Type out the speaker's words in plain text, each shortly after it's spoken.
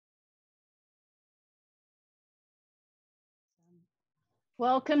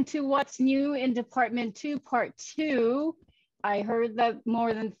Welcome to What's New in Department 2, Part 2. I heard that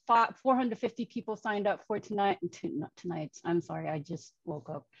more than 450 people signed up for not tonight, I'm sorry, I just woke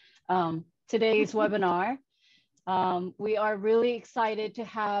up. Today's webinar. We are really excited to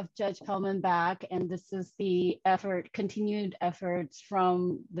have Judge Pellman back, and this is the continued efforts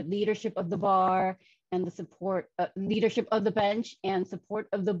from the leadership of the bar and the support, leadership of the bench and support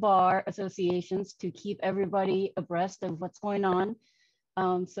of the bar associations to keep everybody abreast of what's going on.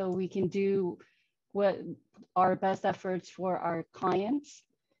 So we can do what our best efforts for our clients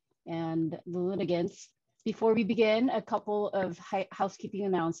and the litigants. Before we begin, a couple of housekeeping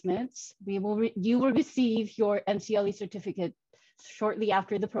announcements. You will receive your MCLE certificate shortly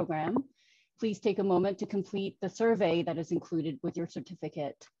after the program. Please take a moment to complete the survey that is included with your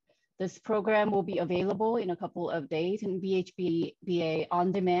certificate. This program will be available in a couple of days in BHBA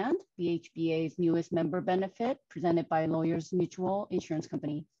On Demand, BHBA's newest member benefit presented by Lawyers Mutual Insurance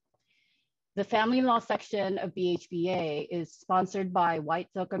Company. The family law section of BHBA is sponsored by White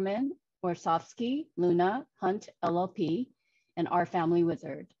Zuckerman, Warsofsky, Luna, Hunt, LLP, and our family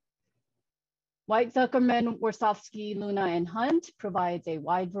wizard. White Zuckerman, Warsofsky, Luna, and Hunt provides a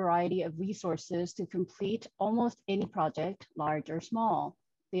wide variety of resources to complete almost any project, large or small.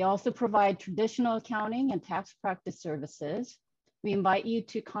 They also provide traditional accounting and tax practice services. We invite you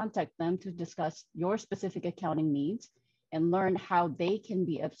to contact them to discuss your specific accounting needs and learn how they can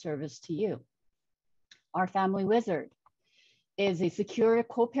be of service to you. Our Family Wizard is a secure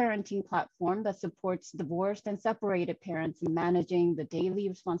co-parenting platform that supports divorced and separated parents in managing the daily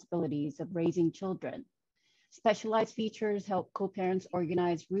responsibilities of raising children. Specialized features help co-parents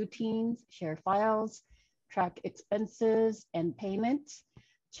organize routines, share files, track expenses and payments,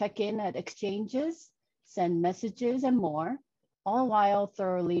 check in at exchanges, send messages, and more, all while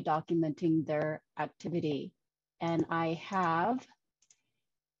thoroughly documenting their activity. And I have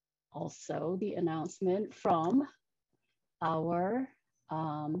also the announcement from our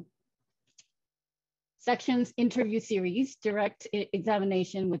sections interview series, direct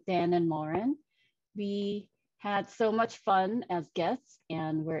examination with Dan and Lauren. We had so much fun as guests,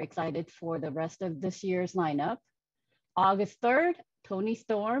 and we're excited for the rest of this year's lineup. August 3rd, Tony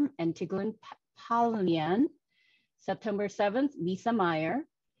Storm and Tiglin Palanian. September 7th, Lisa Meyer.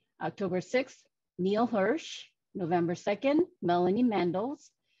 October 6th, Neil Hirsch. November 2nd, Melanie Mandels.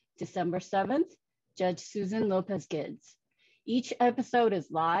 December 7th, Judge Susan Lopez-Gids. Each episode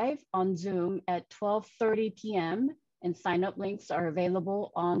is live on Zoom at 12:30 p.m. and sign-up links are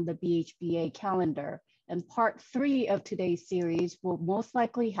available on the BHBA calendar. And part 3 of today's series will most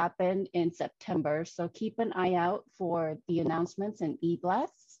likely happen in September. So keep an eye out for the announcements and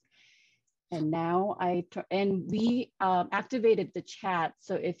e-blasts. And now we activated the chat.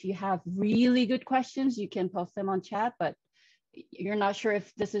 So if you have really good questions, you can post them on chat, but you're not sure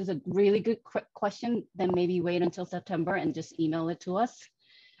if this is a really good question, then maybe wait until September and just email it to us.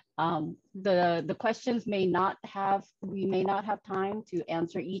 The questions we may not have time to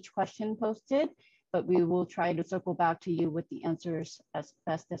answer each question posted, but we will try to circle back to you with the answers as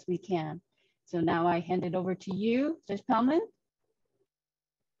best as we can. So now I hand it over to you, Judge Pellman.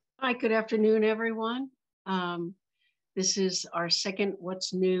 Hi, good afternoon, everyone. This is our second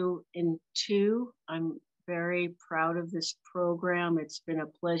What's New in 2. I'm very proud of this program. It's been a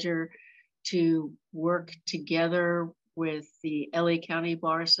pleasure to work together with the LA County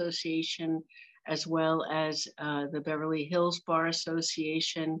Bar Association, as well as the Beverly Hills Bar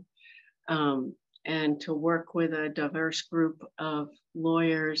Association, and to work with a diverse group of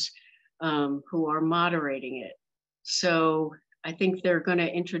lawyers who are moderating it. So I think they're going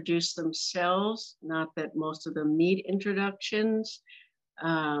to introduce themselves, not that most of them need introductions.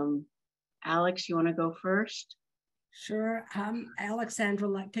 Alex, you want to go first? Sure. Alexandra,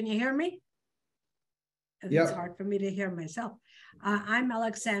 can you hear me? Yep. It's hard for me to hear myself. I'm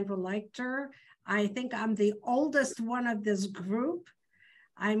Alexandra Leichter. I think I'm the oldest one of this group.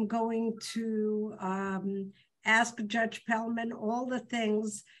 I'm going to ask Judge Pellman all the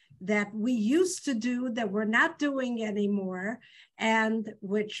things that we used to do that we're not doing anymore, and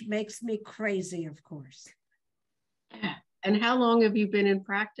which makes me crazy, of course. And how long have you been in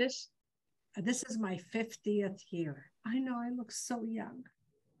practice? This is my 50th year. I know, I look so young.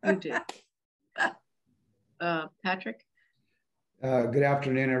 You do. Patrick? Good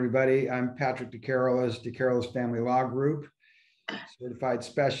afternoon, everybody. I'm Patrick DeCarolis, DeCarolis Family Law Group, certified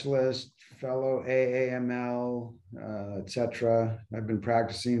specialist, fellow AAML, etc. I've been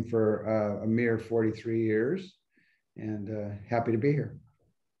practicing for a mere 43 years and happy to be here.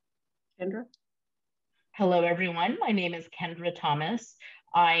 Kendra? Hello, everyone. My name is Kendra Thomas.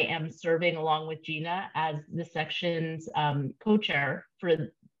 I am serving along with Gina as the section's co-chair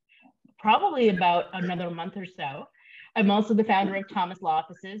for probably about another month or so. I'm also the founder of Thomas Law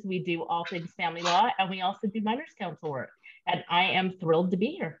Offices. We do all things family law, and we also do minors counsel work. And I am thrilled to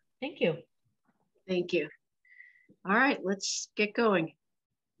be here. Thank you. Thank you. All right, let's get going.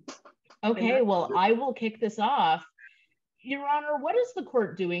 Okay, well, I will kick this off. Your Honor, what is the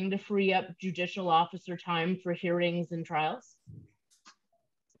court doing to free up judicial officer time for hearings and trials?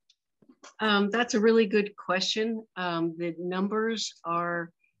 That's a really good question. The numbers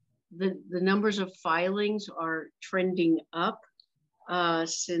of filings are trending up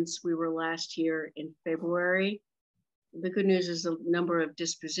since we were last here in February. The good news is the number of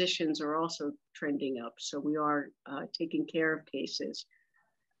dispositions are also trending up. So we are taking care of cases.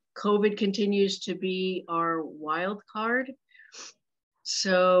 COVID continues to be our wild card.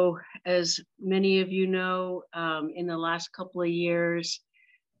 So as many of you know, in the last couple of years,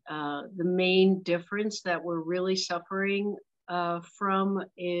 the main difference that we're really suffering from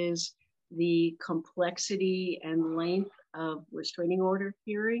is the complexity and length of restraining order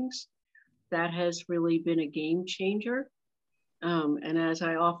hearings. That has really been a game changer. And as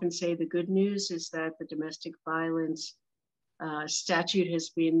I often say, the good news is that the domestic violence statute has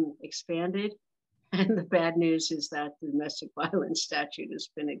been expanded. And the bad news is that the domestic violence statute has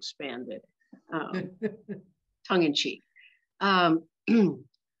been expanded, tongue in cheek.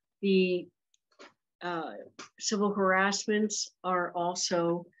 The civil harassments are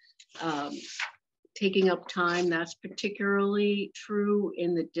also taking up time. That's particularly true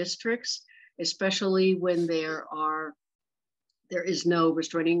in the districts, especially when there is no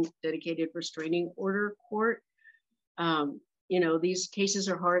dedicated restraining order court. You know, these cases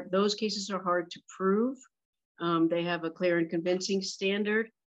are hard. Those cases are hard to prove. They have a clear and convincing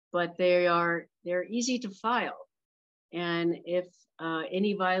standard, but they're easy to file. And if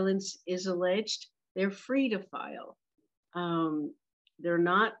any violence is alleged, they're free to file. They're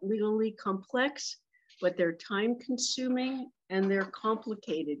not legally complex, but they're time consuming and they're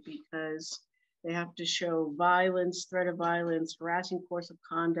complicated because they have to show violence, threat of violence, harassing course of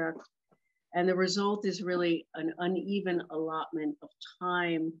conduct. And the result is really an uneven allotment of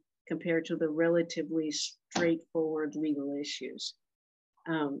time compared to the relatively straightforward legal issues.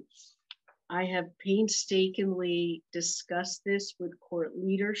 I have painstakingly discussed this with court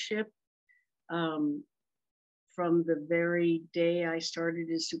leadership from the very day I started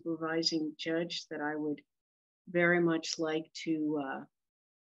as supervising judge, that I would very much like to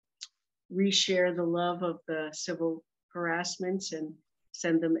reshare the love of the civil harassments and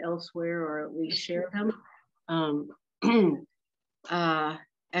send them elsewhere, or at least share them.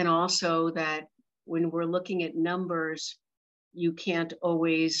 And also that when we're looking at numbers, you can't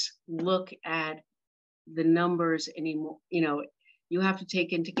always look at the numbers anymore. You know, you have to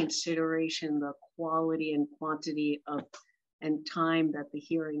take into consideration the quality and quantity of and time that the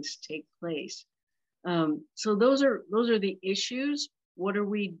hearings take place. So those are the issues. What are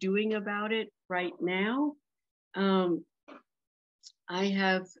we doing about it right now? I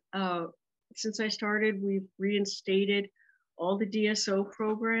have, since I started, we've reinstated all the DSO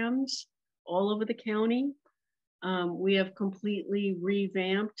programs all over the county. We have completely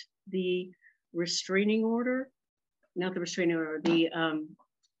revamped the restraining order, not the restraining order, the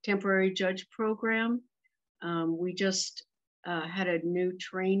temporary judge program. We just had a new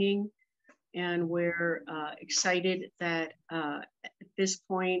training, and we're excited that at this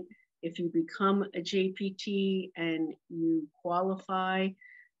point, if you become a JPT and you qualify,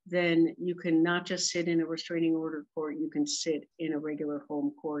 then you can not just sit in a restraining order court, you can sit in a regular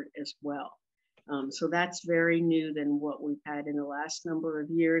home court as well. So that's very new than what we've had in the last number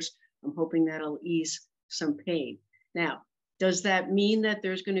of years. I'm hoping that'll ease some pain. Now, does that mean that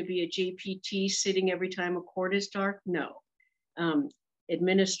there's going to be a JPT sitting every time a court is dark? No.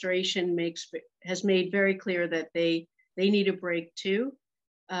 Administration has made very clear that they need a break too.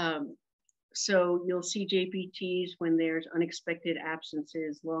 So you'll see JPTs when there's unexpected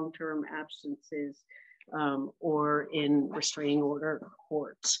absences, long-term absences, or in restraining order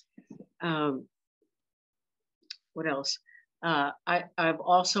courts. What else?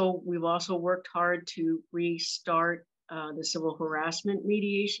 We've also worked hard to restart the civil harassment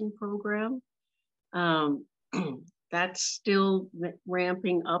mediation program. That's still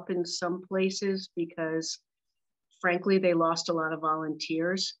ramping up in some places because frankly, they lost a lot of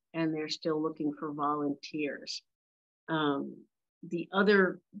volunteers and they're still looking for volunteers. The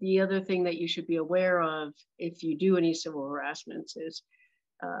other thing that you should be aware of if you do any civil harassments is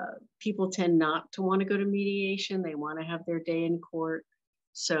people tend not to want to go to mediation. They want to have their day in court.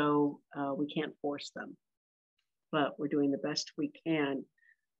 So we can't force them, but we're doing the best we can.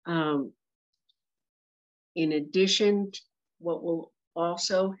 In addition, what will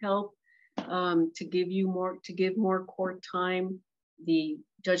also help to give more court time, the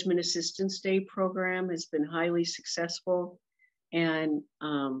Judgment Assistance Day program has been highly successful, and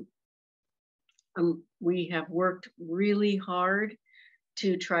we have worked really hard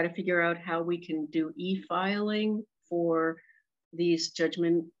to try to figure out how we can do e-filing for these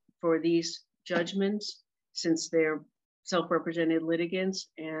judgments, since they're self-represented litigants,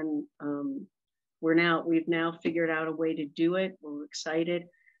 and we've now figured out a way to do it. We're excited,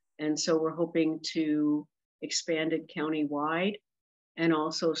 and so we're hoping to expand it countywide and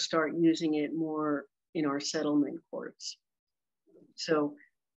also start using it more in our settlement courts. So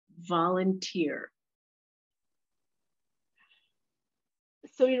volunteer.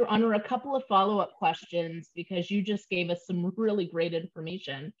 So, Your Honor, a couple of follow-up questions, because you just gave us some really great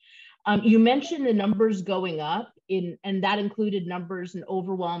information. You mentioned the numbers going up, and that included numbers and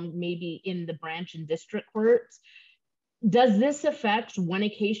overwhelm maybe in the branch and district courts. Does this affect when a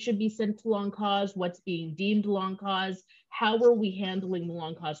case should be sent to long cause, what's being deemed long cause? How are we handling the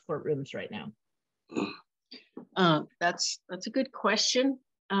long cause courtrooms right now? That's a good question.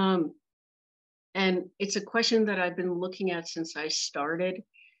 And it's a question that I've been looking at since I started.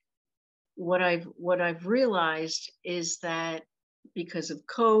 What I've realized is that because of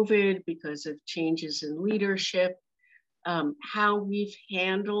COVID, because of changes in leadership, how we've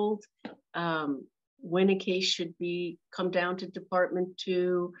handled when a case should come down to Department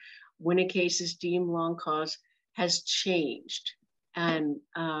 2, when a case is deemed long cause, has changed. And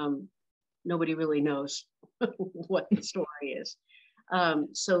nobody really knows what the story is.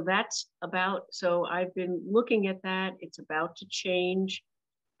 So I've been looking at that. It's about to change.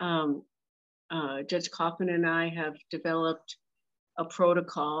 Judge Kaufman and I have developed a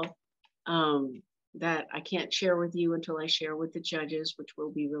protocol that I can't share with you until I share with the judges, which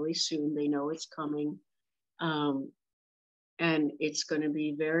will be really soon. They know it's coming. And it's going to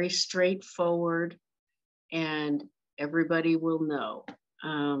be very straightforward, and everybody will know.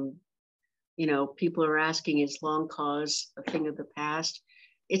 You know, people are asking, is long cause a thing of the past?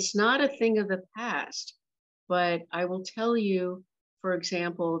 It's not a thing of the past, but I will tell you, for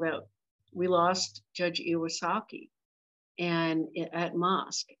example, that we lost Judge Iwasaki at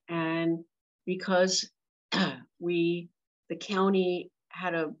MOSC, and because the county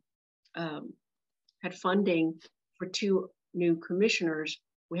had funding for 2 new commissioners,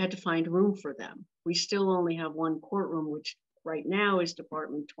 we had to find room for them. We still only have 1 courtroom, which right now is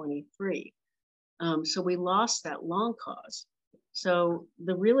Department 23. So we lost that long cause. So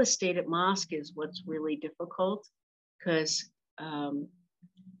the real estate at MOSC is what's really difficult, because,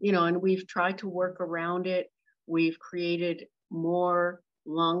 you know, and we've tried to work around it. We've created more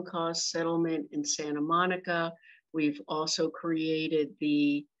long cause settlement in Santa Monica. We've also created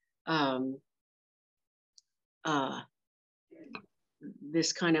the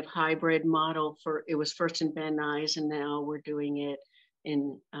this kind of hybrid model it was first in Van Nuys, and now we're doing it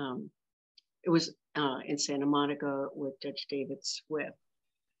in in Santa Monica with Judge David Swift.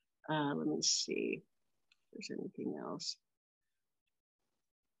 Let me see if there's anything else.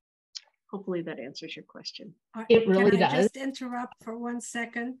 Hopefully that answers your question. It really does. Can I just interrupt for 1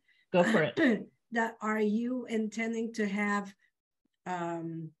 second? Go for it. Are you intending to have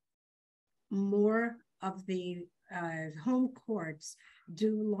more of the home courts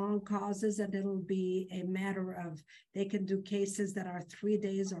do long causes, and it'll be a matter of they can do cases that are 3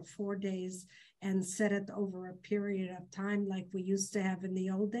 days or 4 days and set it over a period of time like we used to have in the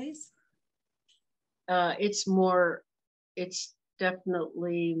old days? It's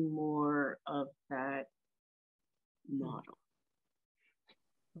definitely more of that model.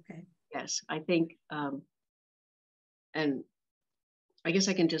 Okay. Yes, I think, and I guess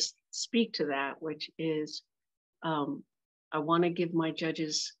I can just speak to that, which is, I want to give my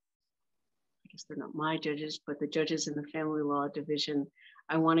judges, I guess they're not my judges, but the judges in the family law division,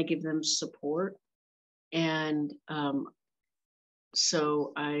 I want to give them support. And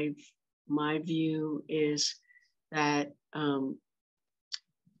so my view is that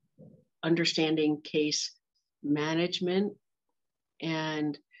understanding case management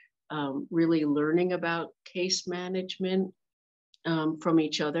and really learning about case management from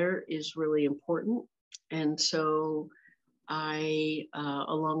each other is really important. And so I,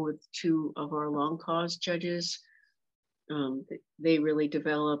 along with 2 of our long cause judges, they really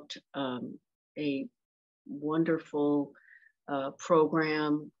developed a wonderful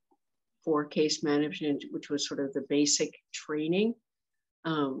program for case management, which was sort of the basic training.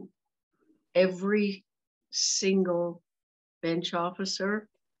 Every single bench officer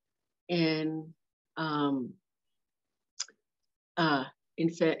in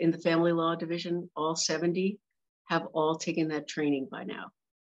in the family law division, all 70 have all taken that training by now.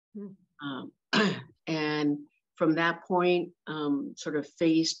 And from that point, sort of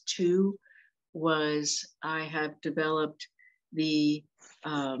phase 2 was I have developed the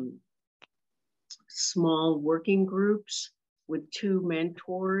small working groups with 2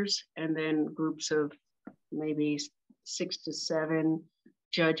 mentors and then groups of maybe 6 to 7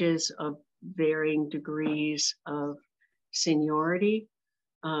 judges of varying degrees of seniority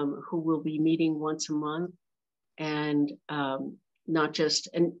who will be meeting once a month and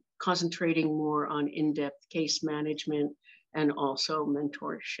concentrating more on in-depth case management and also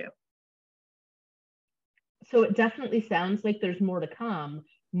mentorship. So it definitely sounds like there's more to come.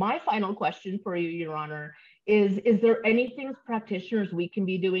 My final question for you, Your Honor, is there anything practitioners we can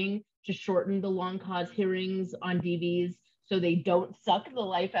be doing to shorten the long cause hearings on DVs so they don't suck the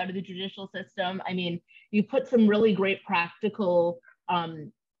life out of the judicial system? I mean, you put some really great practical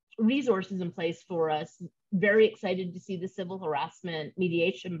resources in place for us. Very excited to see the civil harassment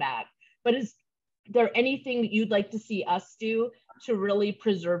mediation back. But is there anything that you'd like to see us do to really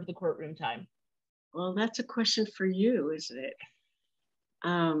preserve the courtroom time? Well, that's a question for you, isn't it?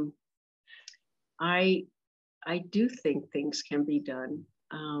 I do think things can be done,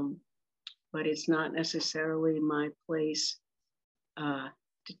 but it's not necessarily my place to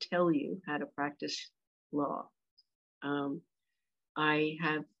tell you how to practice law. I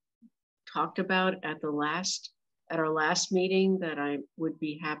have talked about at our last meeting that I would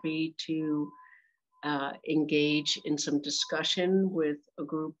be happy to engage in some discussion with a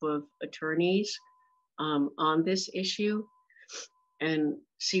group of attorneys on this issue and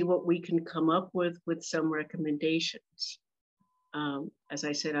see what we can come up with some recommendations. As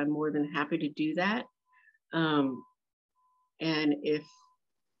I said, I'm more than happy to do that. And if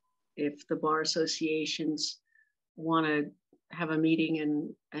the bar associations want to have a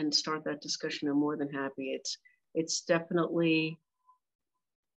meeting and start that discussion, I'm more than happy. It's definitely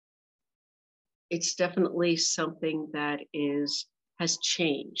something that has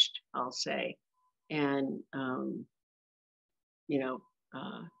changed, I'll say. And,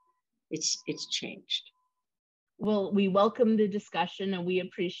 it's changed. Well, we welcome the discussion and we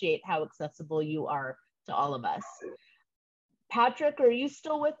appreciate how accessible you are to all of us. Patrick, are you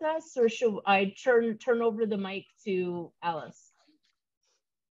still with us, or should I turn over the mic to Alice?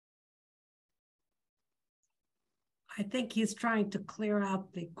 I think he's trying to clear out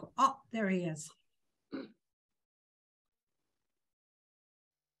oh, there he is.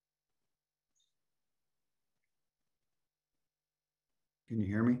 Can you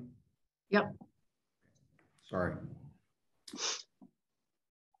hear me? Yep. Sorry.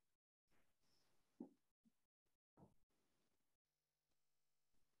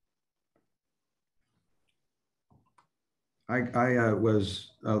 I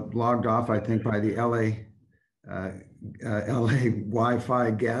was logged off, I think, by the LA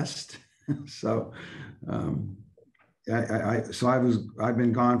Wi-Fi guest. So I've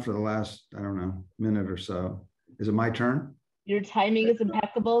been gone for the last, I don't know, minute or so. Is it my turn? Your timing is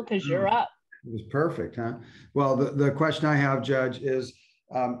impeccable because you're up. It was perfect, huh? Well, the question I have, Judge, is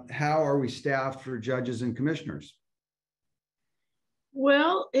how are we staffed for judges and commissioners?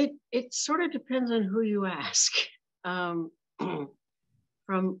 Well, it sort of depends on who you ask. From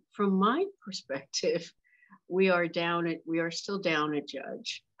my perspective, we are still down a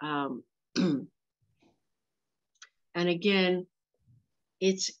judge. And again,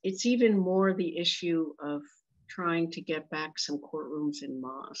 it's even more the issue of trying to get back some courtrooms in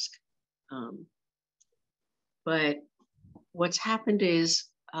mosque. But what's happened is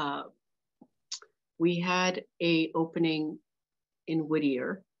we had an opening in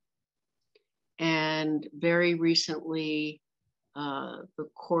Whittier, and very recently the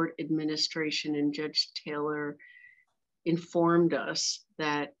court administration and Judge Taylor informed us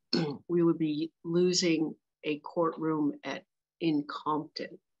that we would be losing a courtroom in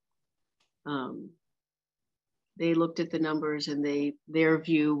Compton. They looked at the numbers and their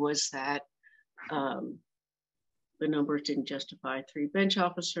view was that the numbers didn't justify 3 bench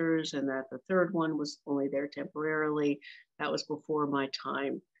officers and that the third one was only there temporarily. That was before my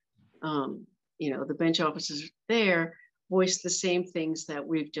time. The bench officers there voiced the same things that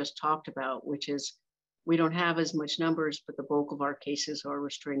we've just talked about, which is we don't have as much numbers, but the bulk of our cases are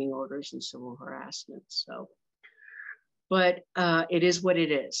restraining orders and civil harassment. So, but it is what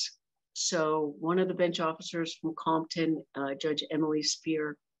it is. So one of the bench officers from Compton, Judge Emily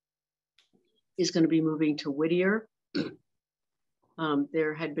Spear, is going to be moving to Whittier.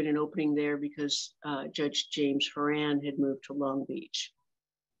 There had been an opening there because Judge James Horan had moved to Long Beach.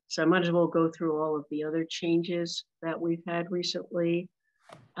 So I might as well go through all of the other changes that we've had recently.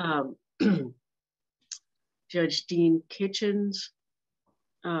 Judge Dean Kitchens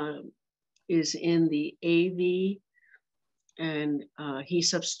is in the AV, and he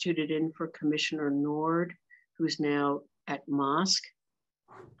substituted in for Commissioner Nord, who's now at MOSC.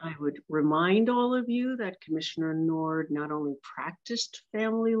 I would remind all of you that Commissioner Nord not only practiced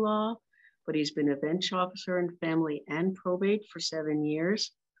family law, but he's been a bench officer in family and probate for 7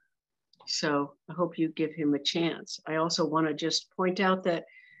 years. So I hope you give him a chance. I also want to just point out that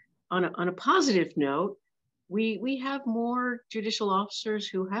on a positive note, we have more judicial officers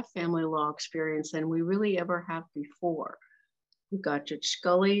who have family law experience than we really ever have before. We've got Judge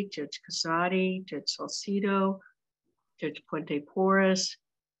Scully, Judge Casati, Judge Salcido, Judge Puente Porras,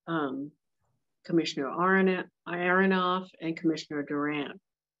 Commissioner Aronoff, and Commissioner Duran.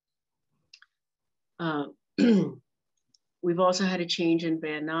 We've also had a change in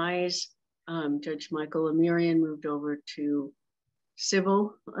Van Nuys. Judge Michael Amirian moved over to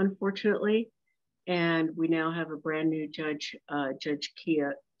civil, unfortunately. And we now have a brand new judge, Judge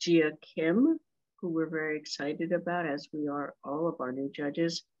Gia Kim, who we're very excited about, as we are all of our new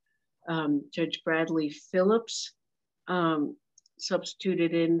judges. Judge Bradley Phillips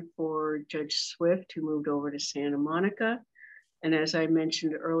substituted in for Judge Swift, who moved over to Santa Monica. And as I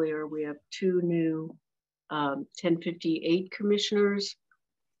mentioned earlier, we have 2 new 1058 commissioners,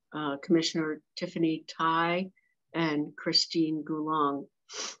 Commissioner Tiffany Tai and Christine Goulong,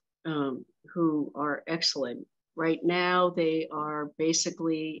 who are excellent. Right now, they are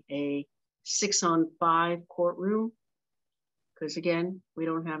basically a 6-on-5 courtroom, because again, we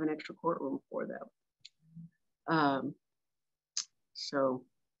don't have an extra courtroom for them. So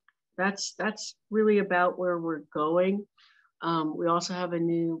that's really about where we're going. We also have a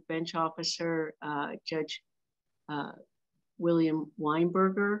new bench officer, Judge William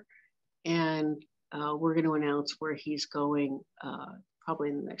Weinberger, and we're going to announce where he's going probably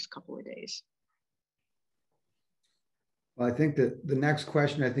in the next couple of days. Well, I think that the next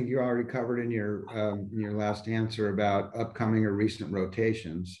question, I think you already covered in your last answer about upcoming or recent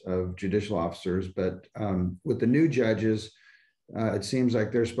rotations of judicial officers, but with the new judges, it seems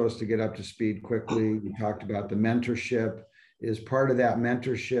like they're supposed to get up to speed quickly. We talked about the mentorship. Is part of that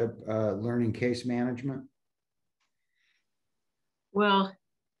mentorship learning case management? Well,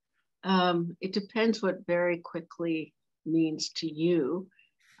 it depends what very quickly means to you.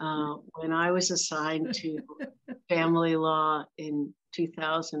 When I was assigned to family law in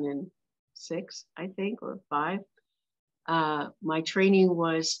 2006, I think, or 5, my training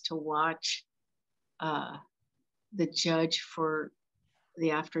was to watch the judge for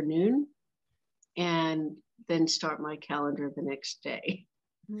the afternoon and then start my calendar the next day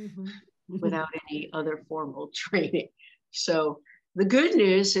without any other formal training. So the good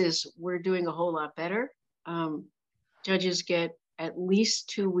news is we're doing a whole lot better. Judges get at least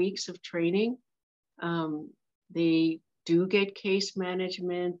 2 weeks of training. They do get case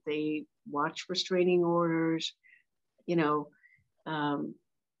management. They watch restraining orders. You know,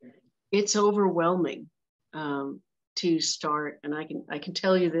 it's overwhelming to start. And I can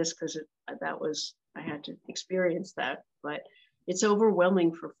tell you this because I had to experience that, but it's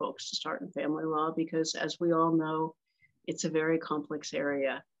overwhelming for folks to start in family law because, as we all know, it's a very complex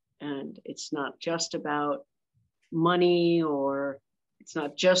area, and it's not just about money, or it's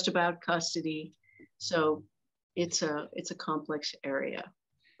not just about custody. So it's a complex area.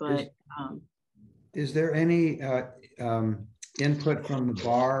 But is there any input from the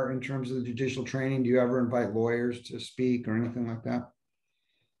bar in terms of the judicial training? Do you ever invite lawyers to speak or anything like that?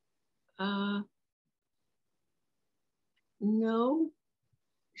 No.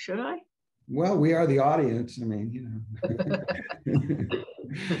 Should I? Well, we are the audience. I mean,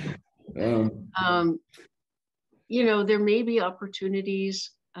 you know, there may be opportunities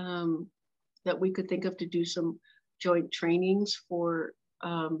that we could think of to do some joint trainings for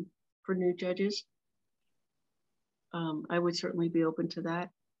new judges. I would certainly be open to that.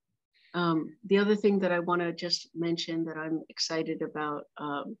 The other thing that I want to just mention that I'm excited about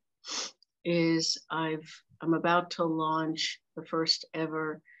is I'm about to launch the first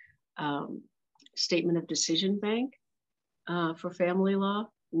ever statement of decision bank for family law.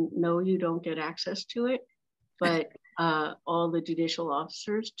 No, you don't get access to it, but all the judicial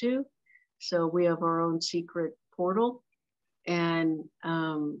officers do. So we have our own secret portal. And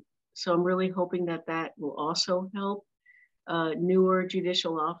so I'm really hoping that that will also help newer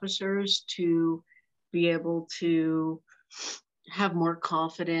judicial officers to be able to have more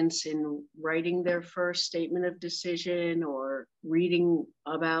confidence in writing their first statement of decision or reading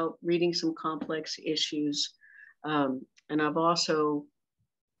some complex issues. And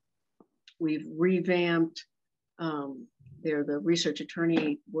we've revamped they're the research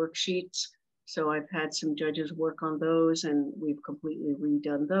attorney worksheets. So I've had some judges work on those and we've completely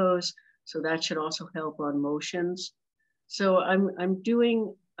redone those. So that should also help on motions. So I'm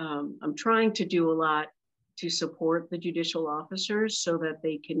trying to do a lot to support the judicial officers so that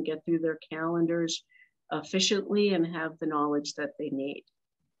they can get through their calendars efficiently and have the knowledge that they need.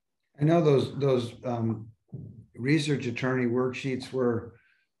 I know those research attorney worksheets were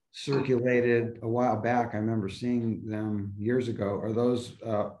circulated a while back. I remember seeing them years ago. Are those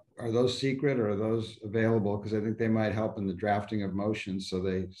secret or are those available? Because I think they might help in the drafting of motions, so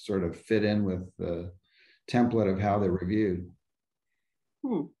they sort of fit in with the template of how they're reviewed.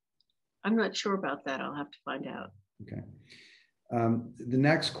 I'm not sure about that. I'll have to find out. Okay. The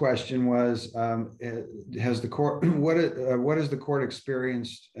next question was, has the court, what has the court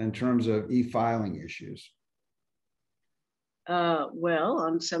experienced in terms of e-filing issues? Well,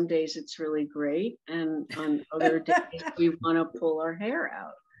 on some days it's really great. And on other days we want to pull our hair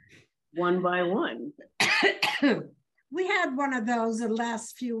out one by one. We had one of those in the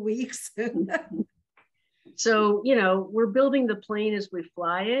last few weeks. So, you know, we're building the plane as we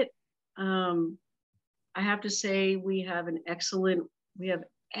fly it. I have to say we have excellent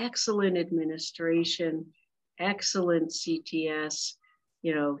administration, excellent CTS,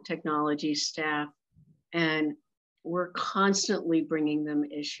 you know, technology staff, and we're constantly bringing them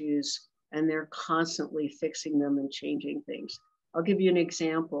issues and they're constantly fixing them and changing things. I'll give you an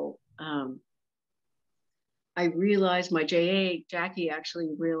example. I realized my Jackie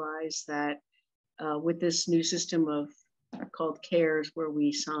actually realized that with this new system of called CARES, where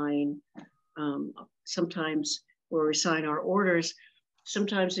we sign sometimes where we sign our orders,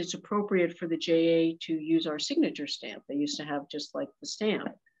 sometimes it's appropriate for the JA to use our signature stamp. They used to have just like the stamp.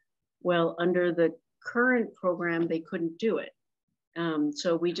 Well, under the current program, they couldn't do it.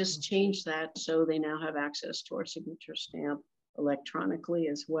 So we just changed that so they now have access to our signature stamp electronically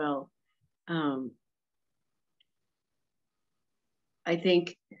as well. I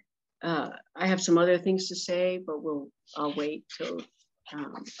think I have some other things to say, but I'll wait till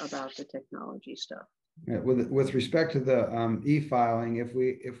about the technology stuff. Yeah, with respect to the e-filing,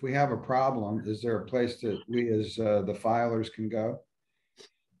 if we have a problem, is there a place that we as the filers can go?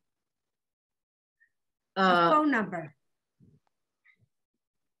 Phone number.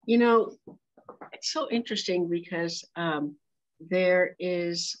 You know, it's so interesting because there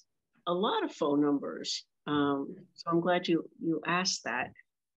is a lot of phone numbers. So I'm glad you asked that.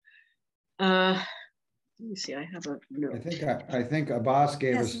 Let me see, I have a note. I think a boss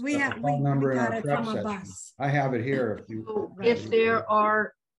gave us a phone number in our prep session. I have it here. Here it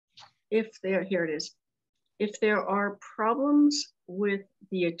is. If there are problems with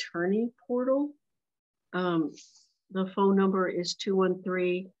the attorney portal, the phone number is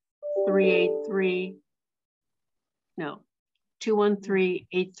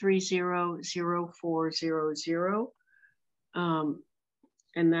 213-830-0400.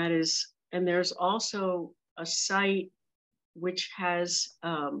 And there's also a site which has,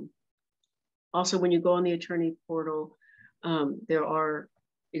 also when you go on the attorney portal, there are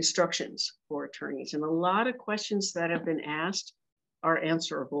instructions for attorneys. And a lot of questions that have been asked are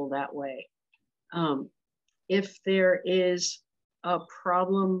answerable that way. If there is a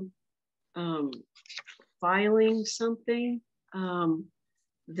problem filing something,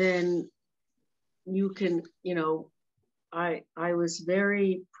 then you can, you know, I was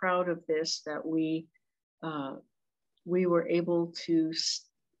very proud of this, that we were able to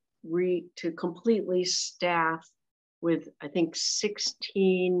completely staff with, I think,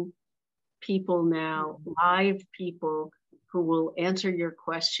 16 people now, live people who will answer your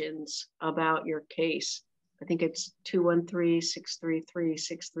questions about your case. I think it's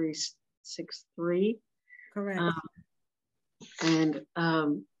 213-633-6363. Correct. And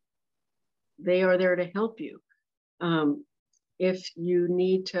they are there to help you. If you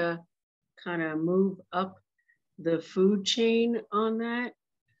need to kind of move up the food chain on that,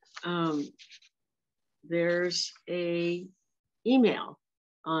 there's a email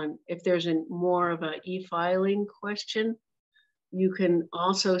on, if there's more of an e-filing question, you can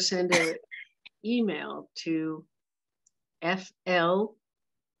also send an email to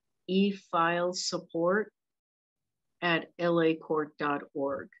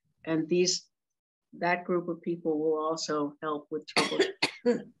flefilesupport@lacourt.org. And that group of people will also help with trouble.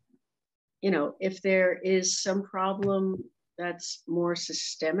 You know, if there is some problem that's more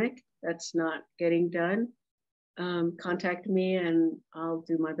systemic, that's not getting done, contact me and I'll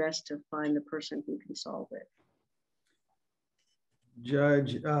do my best to find the person who can solve it.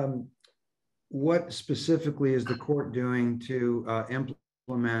 Judge, what specifically is the court doing to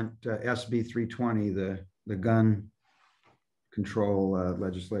implement SB 320, the gun control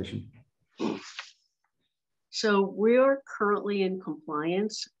legislation? So we are currently in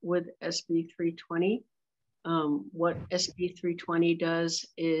compliance with SB 320. What SB 320 does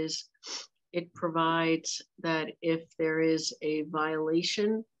is it provides that if there is a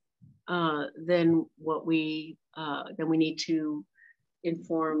violation, then we need to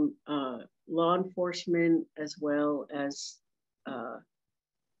inform law enforcement as well as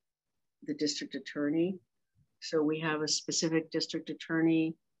the district attorney. So we have a specific district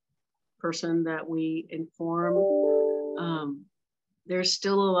attorney person that we inform. There's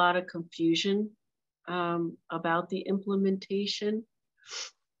still a lot of confusion about the implementation.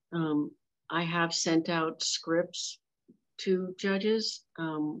 I have sent out scripts to judges.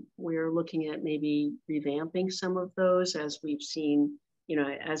 We're looking at maybe revamping some of those as we've seen,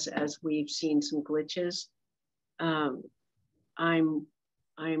 as we've seen some glitches. I'm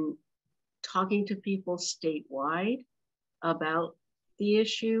talking to people statewide about the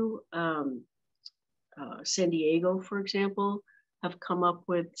issue. San Diego, for example, have come up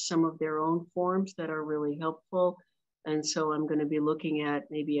with some of their own forms that are really helpful. And so I'm going to be looking at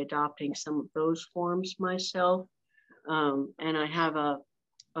maybe adopting some of those forms myself. And I have a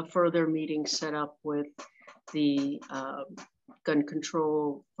further meeting set up with the gun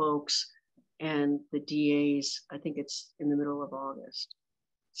control folks and the DAs. I think it's in the middle of August.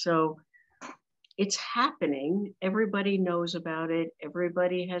 So it's happening. Everybody knows about it.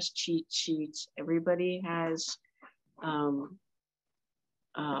 Everybody has cheat sheets. Everybody has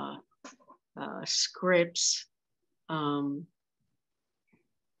scripts.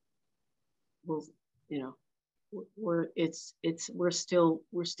 We're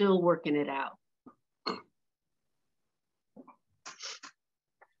still working it out.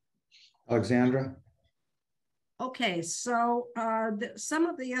 Alexandra? Okay, so some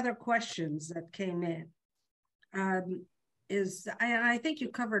of the other questions that came in and I think you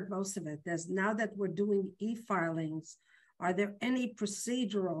covered most of it. There's, now that we're doing e-filings, are there any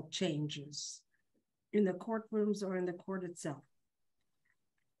procedural changes in the courtrooms or in the court itself?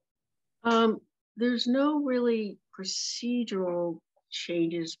 There's no really procedural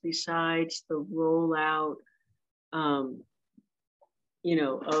changes besides the rollout,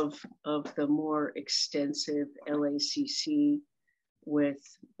 of the more extensive LACC with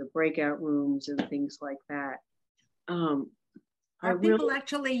the breakout rooms and things like that. Are people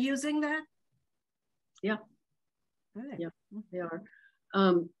actually using that? Yeah. Really? Yeah, they are.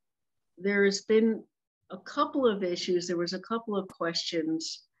 There's been a couple of issues. There was a couple of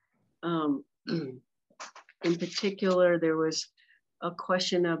questions. In particular, there was a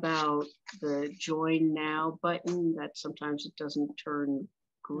question about the join now button that sometimes it doesn't turn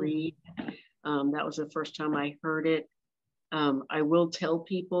green. That was the first time I heard it. I will tell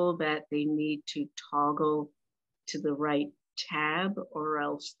people that they need to toggle to the right tab or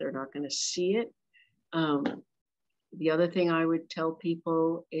else they're not going to see it. The other thing I would tell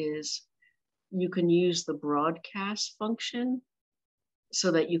people is you can use the broadcast function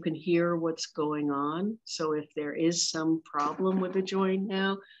so that you can hear what's going on. So if there is some problem with the join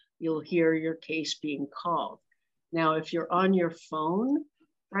now, you'll hear your case being called. Now, if you're on your phone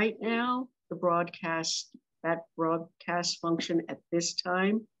right now, that broadcast function at this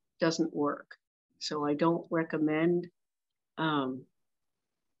time doesn't work. So I don't recommend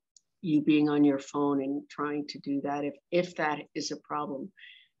you being on your phone and trying to do that if that is a problem.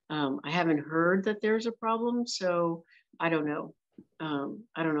 I haven't heard that there's a problem, so I don't know.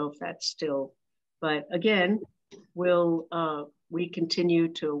 I don't know if that's still, but again, we continue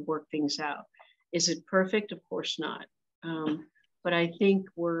to work things out. Is it perfect? Of course not. But I think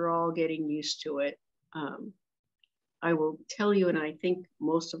we're all getting used to it. I will tell you, and I think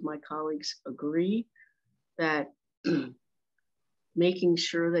most of my colleagues agree, that making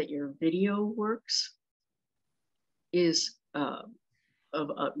sure that your video works is of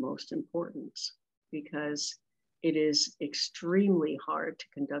utmost importance, because it is extremely hard to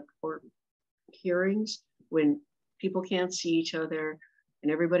conduct court hearings when people can't see each other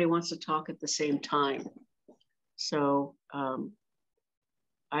and everybody wants to talk at the same time. So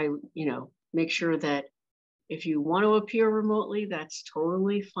I make sure that if you want to appear remotely, that's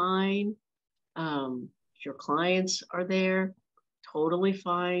totally fine. If your clients are there, totally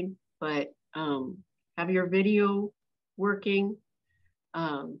fine, but have your video working.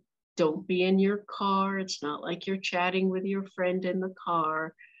 Don't be in your car. It's not like you're chatting with your friend in the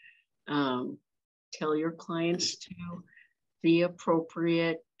car. Tell your clients to be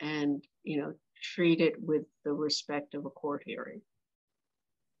appropriate and, treat it with the respect of a court hearing.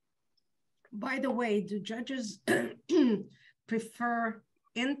 By the way, do judges prefer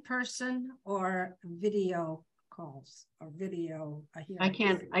in-person or video calls or video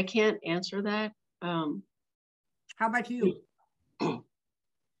hearings? I can't answer that. How about you?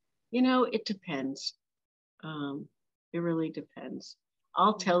 You know, it depends. It really depends.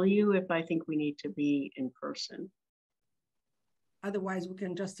 I'll tell you if I think we need to be in person. Otherwise, we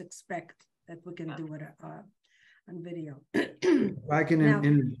can just expect that we can do it on video. If I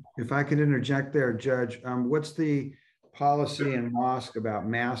can, if I can interject there, Judge, what's the policy in LASC about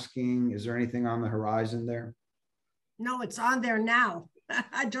masking? Is there anything on the horizon there? No, it's on there now.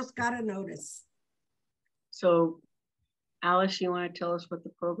 I just got a notice. So, Alice, you want to tell us what the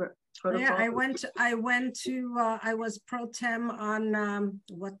protocol? Yeah, I was pro tem on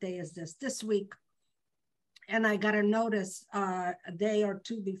what day is this? This week. And I got a notice a day or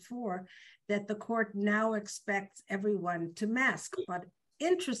two before that the court now expects everyone to mask. But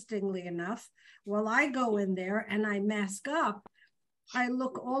interestingly enough, while I go in there and I mask up, I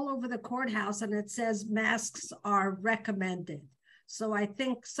look all over the courthouse and it says masks are recommended. So I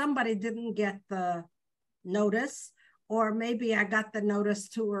think somebody didn't get the notice, or maybe I got the notice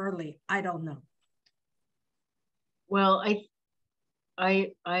too early. I don't know. Well,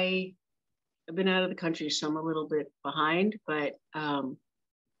 I've been out of the country, so I'm a little bit behind, but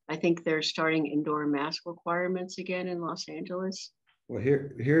I think they're starting indoor mask requirements again in Los Angeles. Well,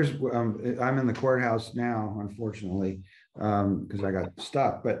 here's I'm in the courthouse now, unfortunately, because I got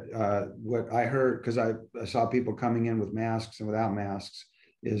stuck. But what I heard, because I saw people coming in with masks and without masks,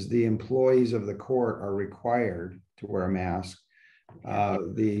 is the employees of the court are required to wear a mask.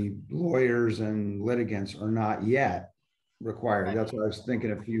 The lawyers and litigants are not yet required. Right. That's what I was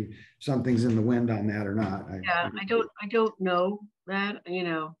thinking. If something's in the wind on that or not. I don't know that. You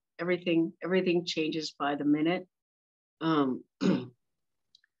know, everything changes by the minute.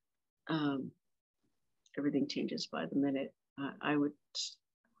 Everything changes by the minute. I would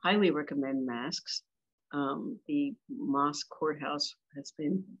highly recommend masks. The Moss Courthouse has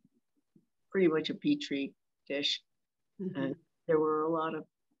been pretty much a petri dish. Mm-hmm. And there were a lot of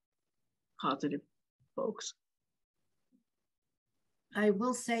positive folks. I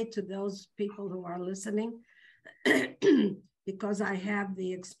will say to those people who are listening, because I have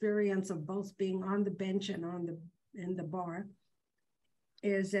the experience of both being on the bench and in the bar,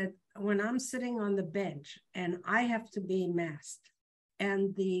 is that when I'm sitting on the bench and I have to be masked,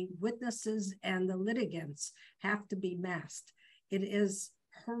 and the witnesses and the litigants have to be masked, it is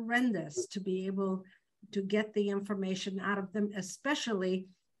horrendous to be able to get the information out of them, especially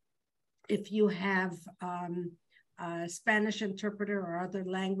if you have a Spanish interpreter or other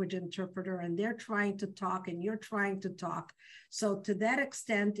language interpreter, and they're trying to talk and you're trying to talk. So to that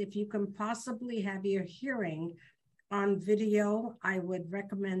extent, if you can possibly have your hearing on video, I would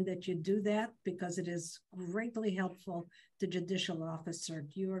recommend that you do that because it is greatly helpful to judicial officer.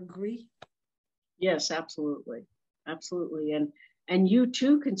 Do you agree? Yes, absolutely. Absolutely. And you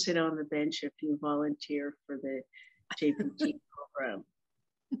too can sit on the bench if you volunteer for the JPT program.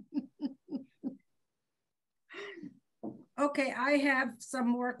 Okay, I have some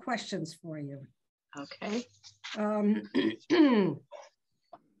more questions for you. Okay.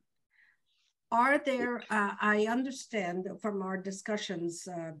 Are there, I understand from our discussions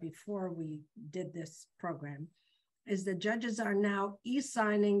before we did this program, is the judges are now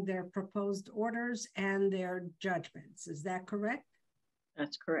e-signing their proposed orders and their judgments. Is that correct?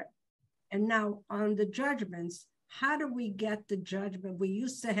 That's correct. And now on the judgments, how do we get the judgment? We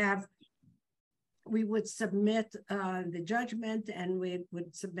used to have, we would submit the judgment and we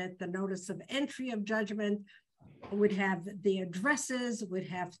would submit the notice of entry of judgment. We'd have the addresses, we'd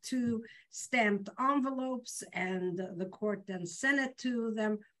have 2 stamped envelopes, and the court then sent it to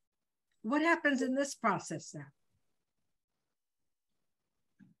them. What happens in this process now?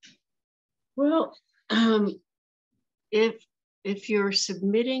 Well, if you're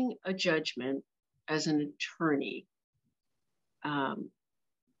submitting a judgment as an attorney,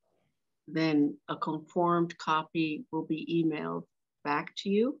 then a conformed copy will be emailed back to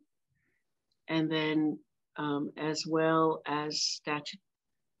you, and then as well as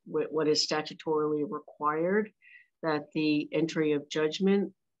what is statutorily required, that the entry of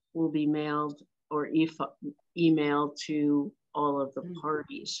judgment will be mailed or emailed to all of the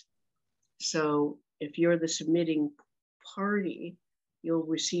parties. So if you're the submitting party, you'll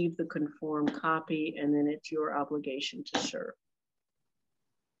receive the conformed copy, and then it's your obligation to serve.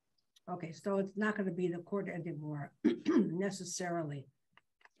 Okay, so it's not going to be the court anymore necessarily.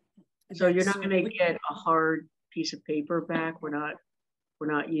 So you're not going to get a hard piece of paper back. We're not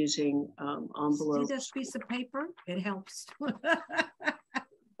using envelopes. See this piece of paper? It helps.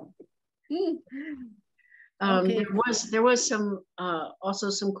 Okay. There was some also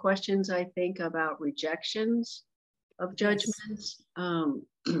some questions, I think, about rejections of judgments.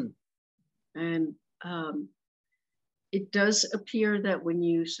 Yes. And it does appear that when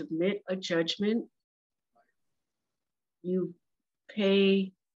you submit a judgment, you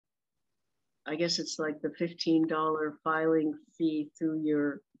pay, I guess it's like the $15 filing fee through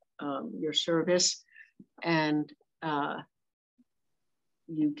your service, and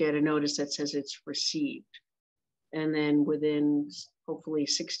you get a notice that says it's received. And then within hopefully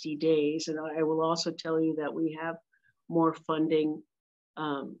 60 days, and I will also tell you that we have more funding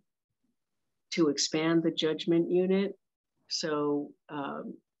to expand the judgment unit. So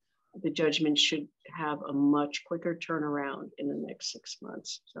the judgment should have a much quicker turnaround in the next 6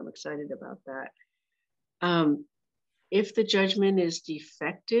 months. So I'm excited about that. If the judgment is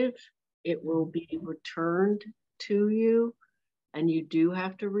defective, it will be returned to you, and you do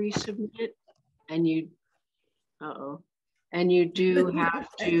have to resubmit, and you do have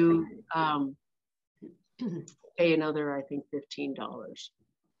to pay another, I think, $15.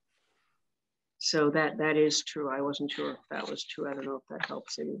 So that is true. I wasn't sure if that was true. I don't know if that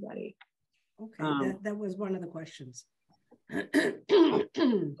helps anybody. Okay, that was one of the questions.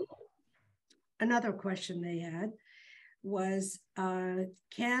 Another question they had was,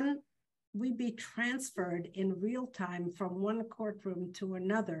 can we be transferred in real time from one courtroom to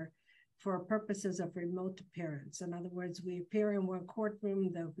another for purposes of remote appearance? In other words, we appear in one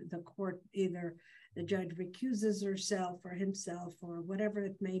courtroom, the court, either the judge recuses herself or himself or whatever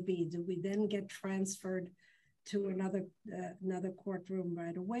it may be. Do we then get transferred to another courtroom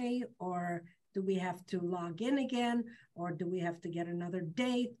right away, or do we have to log in again, or do we have to get another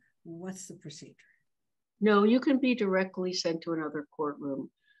date? What's the procedure? No, you can be directly sent to another courtroom.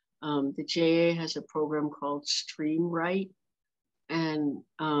 The JA has a program called StreamRite, and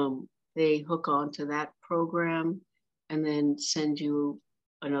they hook onto that program and then send you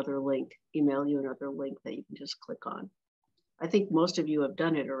another link, email you another link that you can just click on. I think most of you have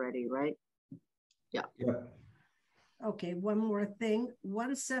done it already, right? Yeah. Okay, one more thing,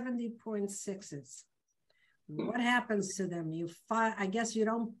 170.6s. What happens to them? You file, I guess you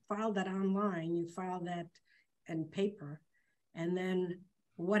don't file that online, you file that in paper, and then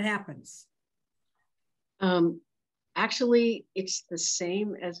what happens? Actually, it's the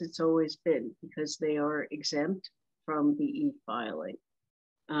same as it's always been, because they are exempt from the e-filing.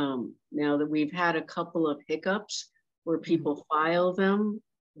 Now that we've had a couple of hiccups where people file them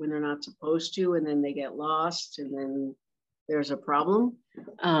when they're not supposed to, and then they get lost, and then there's a problem.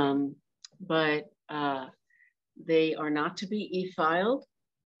 But they are not to be e-filed.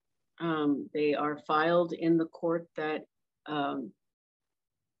 They are filed in the court that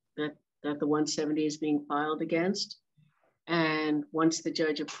that the 170 is being filed against. And once the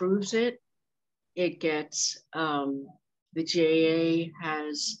judge approves it, it gets, the JA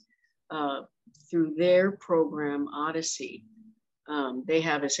has, through their program, Odyssey, they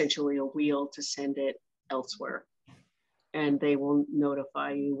have essentially a wheel to send it elsewhere, and they will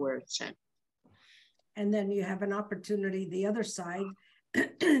notify you where it's sent. And then you have an opportunity, the other side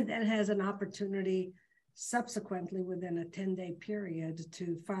that has an opportunity subsequently within a 10-day period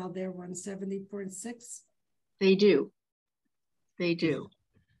to file their 170.6? They do. They do.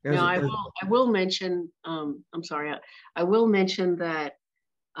 Now, I will mention, I'm sorry, I will mention that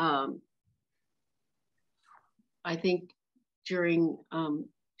I think during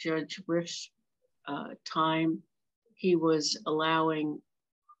Judge Riff's time, he was allowing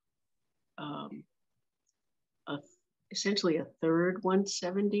essentially a third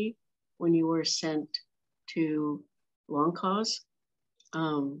 170 when you were sent to long cause.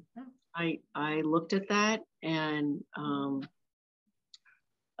 I looked at that, and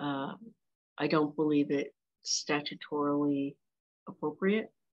I don't believe it statutorily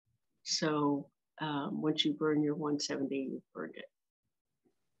appropriate. So once you burn your 170, you burned it.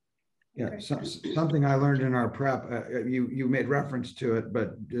 Yeah, something I learned in our prep, you made reference to it,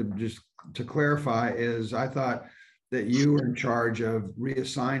 but just to clarify is I thought that you were in charge of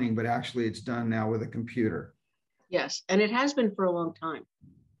reassigning, but actually it's done now with a computer. Yes, and it has been for a long time.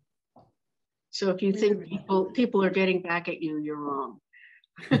 So if you think people are getting back at you, you're wrong.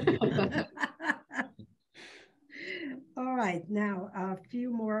 All right, now a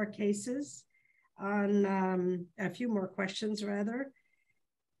few more cases on a few more questions rather.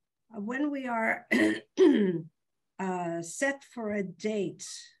 When we are set for a date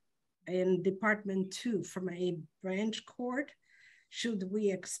in Department 2 from a branch court, should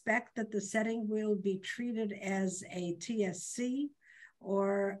we expect that the setting will be treated as a TSC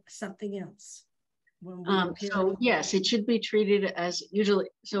or something else? when we appear? So yes, it should be treated as usually.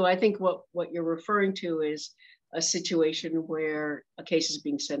 So I think what you're referring to is a situation where a case is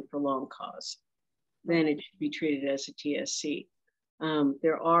being sent for long cause. Then it should be treated as a TSC.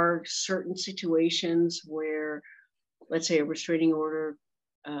 There are certain situations where, let's say, a restraining order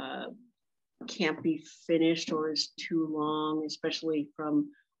can't be finished or is too long, especially from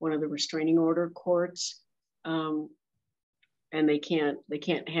one of the restraining order courts, and they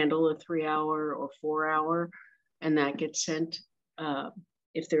can't handle a 3-hour or 4-hour, and that gets sent.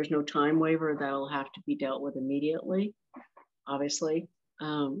 If there's no time waiver, that'll have to be dealt with immediately, obviously.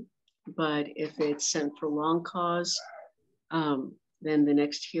 But if it's sent for long cause, then the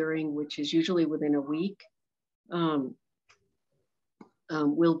next hearing, which is usually within a week,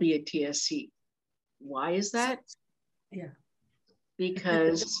 will be a TSC. Why is that? Yeah.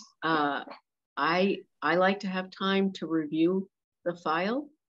 Because I like to have time to review the file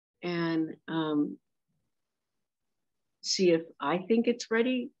and see if I think it's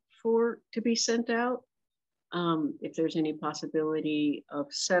ready to be sent out. If there's any possibility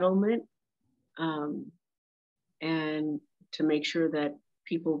of settlement, and to make sure that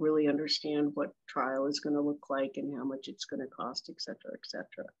people really understand what trial is going to look like and how much it's going to cost, et cetera, et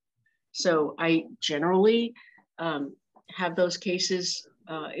cetera. So I generally have those cases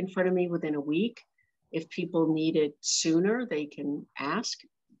in front of me within a week. If people need it sooner, they can ask.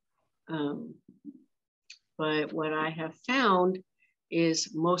 But what I have found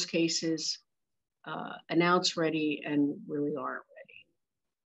is most cases announce ready and really aren't ready.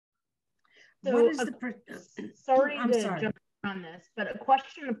 So what is sorry to jump on this, but a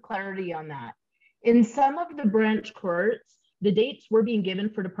question of clarity on that. In some of the branch courts, the dates we're being given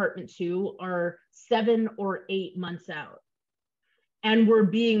for Department 2 are 7 or 8 months out. And we're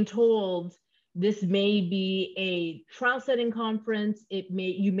being told this may be a trial setting conference.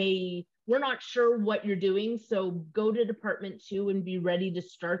 We're not sure what you're doing, so go to Department 2 and be ready to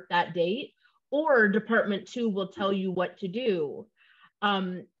start that date, or Department 2 will tell you what to do.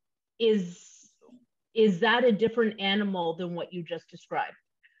 Is that a different animal than what you just described?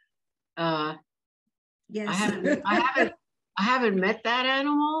 Yes. I haven't met that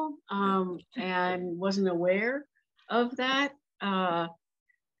animal and wasn't aware of that. That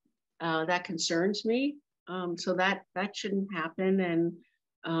concerns me. So that shouldn't happen. And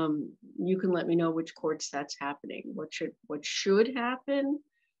you can let me know which courts that's happening. What should happen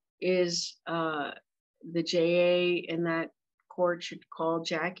is the JA in that court should call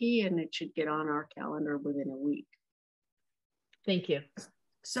Jackie, and it should get on our calendar within a week. Thank you.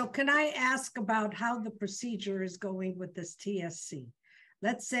 So can I ask about how the procedure is going with this TSC?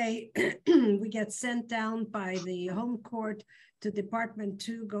 Let's say we get sent down by the home court to Department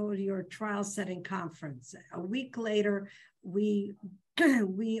 2, go to your trial setting conference. A week later, we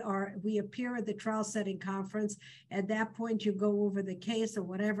appear at the trial setting conference. At that point, you go over the case or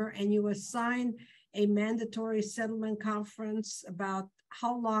whatever, and you assign a mandatory settlement conference about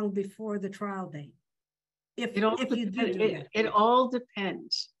how long before the trial date? It all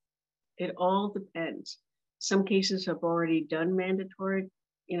depends. It all depends. Some cases have already done mandatory,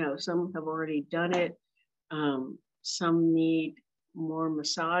 some have already done it. Some need more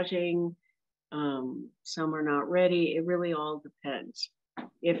massaging. Some are not ready. It really all depends.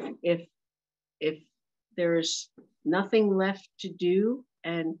 If there's nothing left to do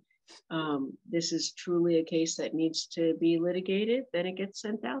and this is truly a case that needs to be litigated, then it gets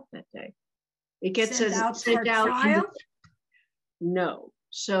sent out that day. It gets sent out for trial? No.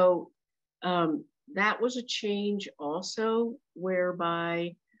 So that was a change also,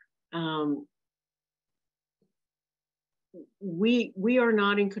 whereby we are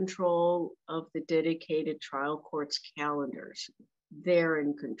not in control of the dedicated trial court's calendars. They're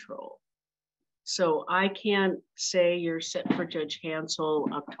in control. So I can't say you're set for Judge Hansel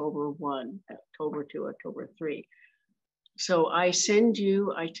October 1, October 2, October 3. So I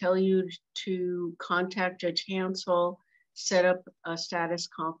tell you to contact Judge Hansel, set up a status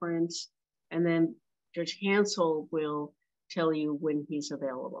conference, and then Judge Hansel will tell you when he's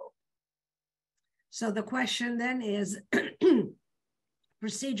available. So the question then is,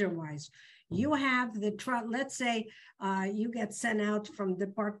 procedure-wise, you have the trial, let's say you get sent out from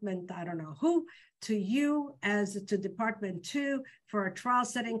department, I don't know who, to you as to Department 2 for a trial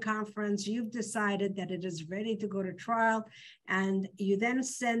setting conference. You've decided that it is ready to go to trial, and you then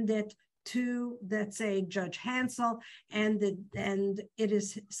send it to, let's say, Judge Hansel, and it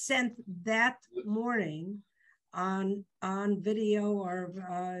is sent that morning on video or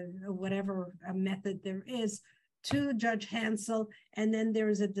whatever method there is to Judge Hansel, and then there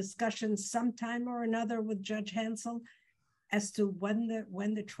is a discussion sometime or another with Judge Hansel. as to when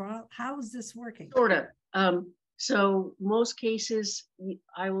the trial, how is this working? Sort of. So most cases,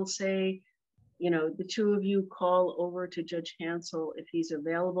 I will say, the two of you call over to Judge Hansel. If he's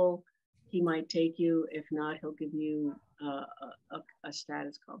available, he might take you. If not, he'll give you a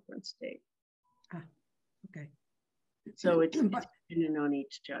status conference date. Okay. So it's dependent on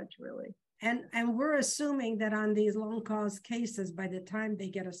each judge, really. And we're assuming that on these long cause cases, by the time they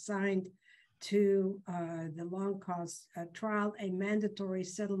get assigned to the long cause trial, a mandatory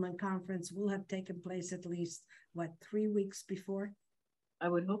settlement conference will have taken place at least, 3 weeks before? I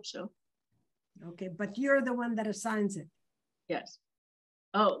would hope so. Okay, but you're the one that assigns it. Yes.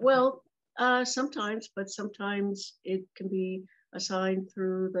 Oh, well, sometimes, but sometimes it can be assigned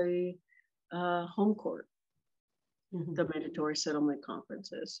through the home court, the mandatory settlement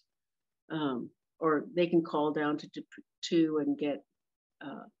conferences. Or they can call down to and get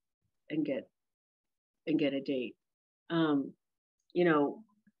a date. When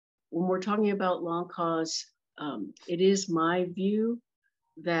we're talking about long cause, it is my view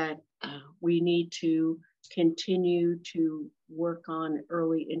that we need to continue to work on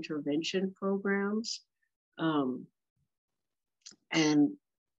early intervention programs. And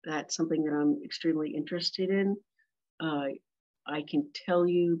that's something that I'm extremely interested in. I can tell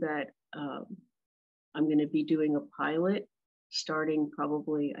you that I'm going to be doing a pilot starting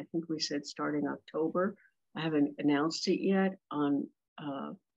probably, I think we said starting October. I haven't announced it yet, on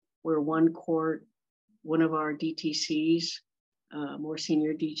where one of our DTCs, more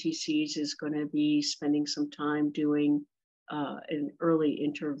senior DTCs, is going to be spending some time doing an early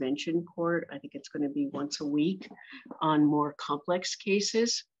intervention court. I think it's going to be once a week on more complex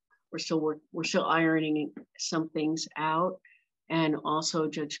cases. We're still ironing some things out. And also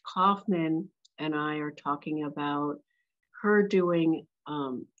Judge Kaufman and I are talking about her doing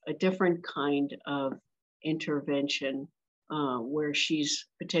a different kind of intervention where she's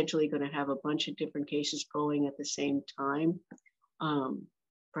potentially going to have a bunch of different cases going at the same time,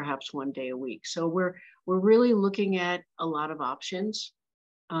 perhaps one day a week. So we're really looking at a lot of options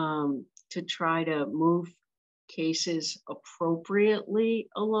to try to move cases appropriately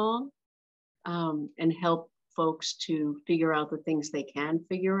along and help folks to figure out the things they can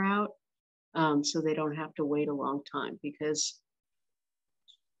figure out, so they don't have to wait a long time, because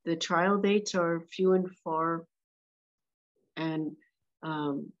the trial dates are few and far. And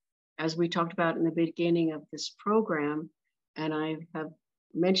as we talked about in the beginning of this program, and I have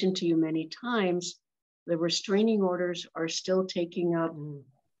mentioned to you many times, the restraining orders are still taking up,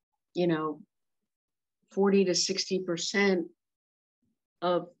 40 to 60%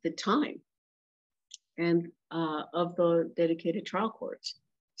 of the time and of the dedicated trial courts.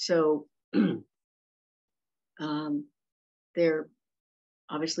 So they're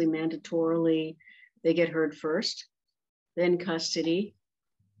obviously mandatorily, they get heard first, then custody,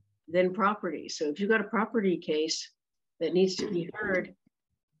 then property. So if you've got a property case that needs to be heard,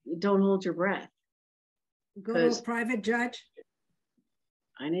 don't hold your breath. Go to a private judge?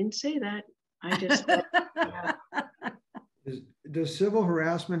 I didn't say that. I just Does civil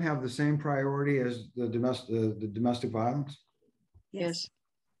harassment have the same priority as the domestic violence? Yes,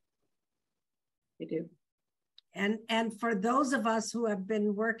 they do. And for those of us who have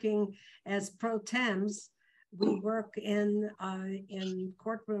been working as pro tems, we work in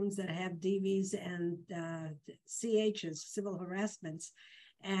courtrooms that have DVs and CHs, civil harassments,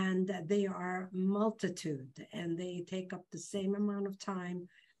 and they are multitude, and they take up the same amount of time,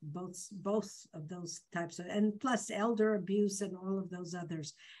 both of those types of, and plus elder abuse and all of those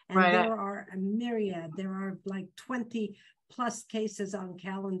others. And right. There are a myriad. There are like 20 plus cases on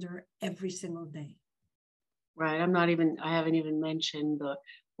calendar every single day. Right. I haven't even mentioned the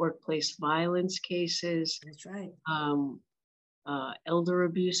workplace violence cases. That's right. Elder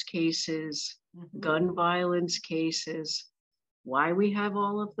abuse cases, gun violence cases. Why we have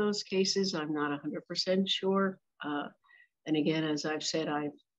all of those cases, I'm not 100% sure. And again, as I've said,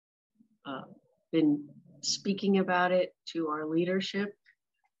 I've been speaking about it to our leadership.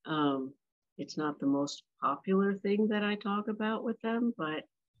 It's not the most popular thing that I talk about with them, but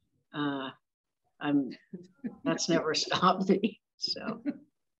that's never stopped me. So.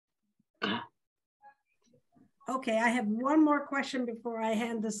 Okay, I have one more question before I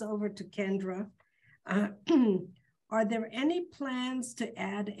hand this over to Kendra. Are there any plans to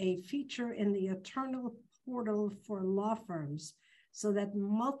add a feature in the attorney portal for law firms so that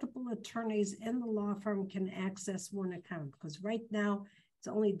multiple attorneys in the law firm can access one account? Because right now it's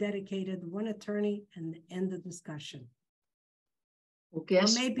only dedicated one attorney and end the discussion. Well,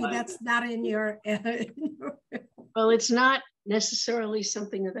 guess or maybe what? That's not in your. Well, it's not necessarily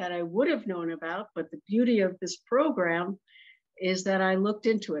something that I would have known about, but the beauty of this program is that I looked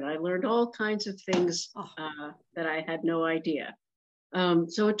into it. I learned all kinds of things that I had no idea.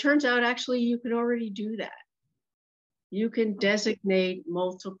 So it turns out actually you can already do that. You can designate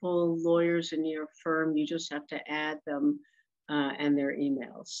multiple lawyers in your firm. You just have to add them and their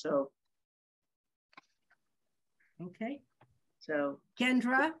emails. So. Okay. So.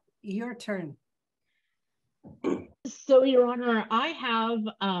 Kendra, your turn. So, Your Honor, I have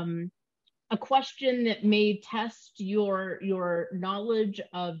a question that may test your knowledge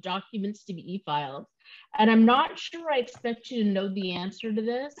of documents to be e-filed. And I'm not sure I expect you to know the answer to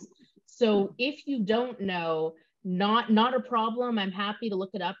this. So if you don't know, not a problem. I'm happy to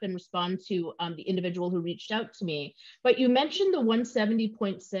look it up and respond to the individual who reached out to me. But you mentioned the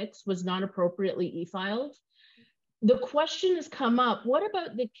 170.6 was not appropriately e-filed. The question has come up, what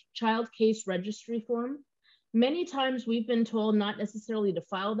about the child case registry form? Many times we've been told not necessarily to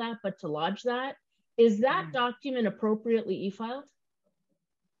file that, but to lodge that. Is that document appropriately e-filed?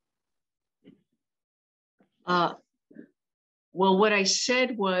 Well, what I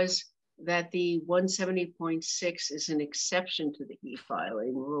said was that the 170.6 is an exception to the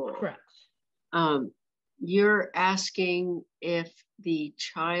e-filing rule. Correct. You're asking if the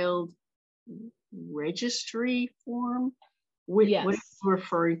child registry form, Yes. What are you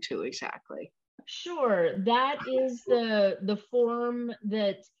referring to exactly? Sure, that is the form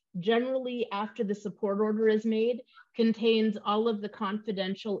that generally after the support order is made contains all of the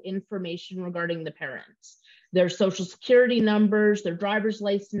confidential information regarding the parents, their social security numbers, their driver's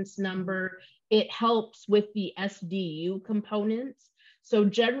license number. It helps with the SDU components. So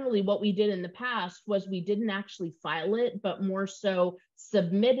generally what we did in the past was we didn't actually file it, but more so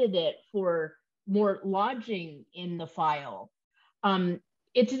submitted it for more lodging in the file.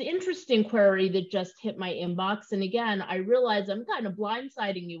 It's an interesting query that just hit my inbox. And again, I realize I'm kind of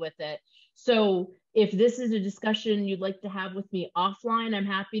blindsiding you with it. So if this is a discussion you'd like to have with me offline, I'm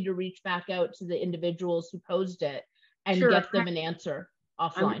happy to reach back out to the individuals who posed it and Sure. get them an answer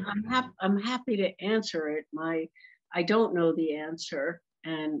offline. I'm happy to answer it. I don't know the answer.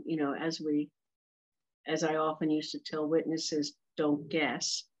 And, you know, as I often used to tell witnesses, don't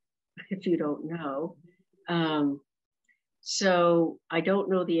guess if you don't know. So I don't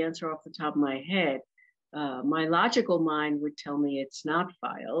know the answer off the top of my head. My logical mind would tell me it's not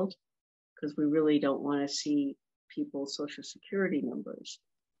filed because we really don't want to see people's social security numbers.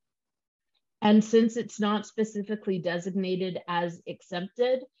 And since it's not specifically designated as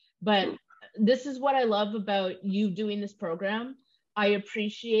accepted, but this is what I love about you doing this program. I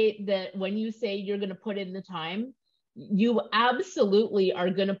appreciate that when you say you're going to put in the time, you absolutely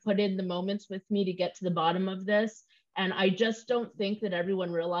are going to put in the moments with me to get to the bottom of this. And I just don't think that everyone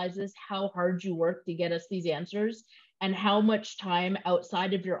realizes how hard you work to get us these answers and how much time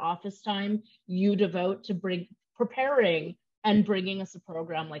outside of your office time you devote to preparing and bringing us a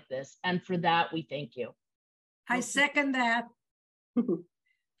program like this. And for that, we thank you. I second that.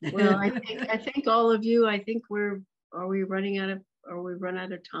 Well, I think all of you, I think are we run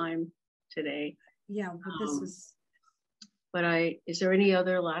out of time today? Yeah, but this is. But is there any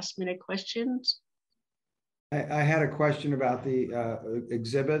other last minute questions? I had a question about the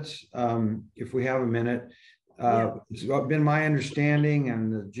exhibits, if we have a minute. It's been my understanding,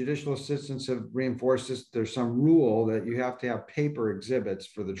 and the judicial assistants have reinforced this, there's some rule that you have to have paper exhibits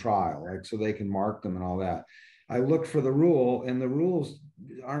for the trial, like so they can mark them and all that. I looked for the rule, and the rules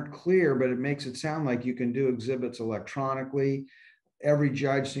aren't clear, but it makes it sound like you can do exhibits electronically. Every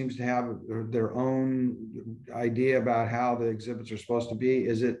judge seems to have their own idea about how the exhibits are supposed to be.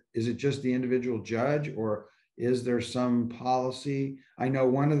 Is it just the individual judge, or is there some policy? I know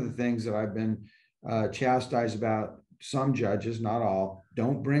one of the things that I've been chastised about, some judges, not all,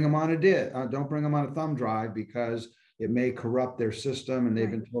 don't bring them on a thumb drive because it may corrupt their system, and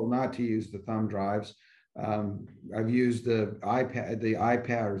they've been told not to use the thumb drives. I've used the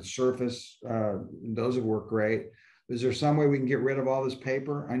iPad or Surface. Those have worked great. Is there some way we can get rid of all this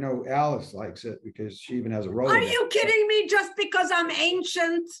paper? I know Alice likes it because she even has a Rolodex. Are you kidding me? Just because I'm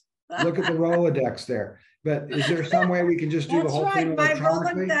ancient? Look at the Rolodex there. But is there some way we can just do the whole thing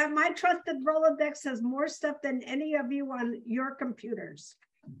electronically? My trusted Rolodex has more stuff than any of you on your computers.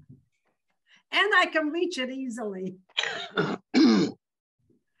 And I can reach it easily.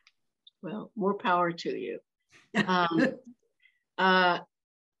 Well, more power to you.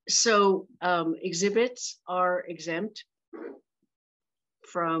 So exhibits are exempt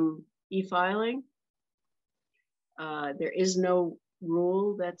from e-filing. There is no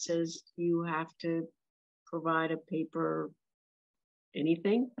rule that says you have to provide a paper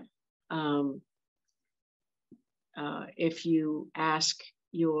anything. If you ask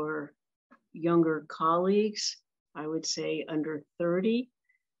your younger colleagues, I would say under 30,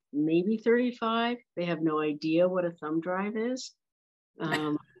 maybe 35. They have no idea what a thumb drive is.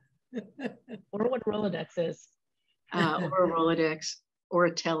 Or what Rolodex is. Or a Rolodex or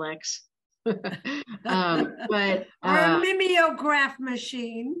a telex. But or a mimeograph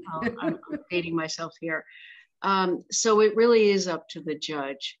machine. I'm dating myself here. So it really is up to the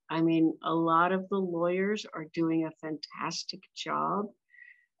judge. I mean, a lot of the lawyers are doing a fantastic job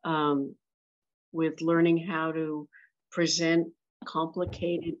with learning how to present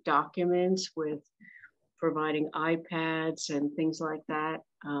complicated documents, with providing iPads and things like that.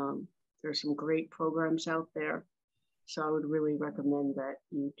 There's some great programs out there. So I would really recommend that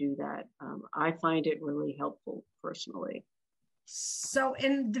you do that. I find it really helpful personally. So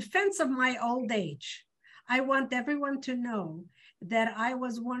in defense of my old age, I want everyone to know that I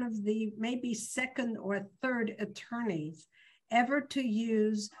was one of the maybe second or third attorneys ever to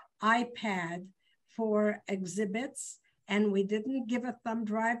use iPad for exhibits. And we didn't give a thumb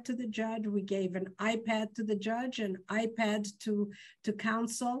drive to the judge. We gave an iPad to the judge, an iPad to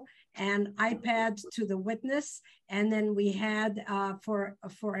counsel, and iPad to the witness. And then we had for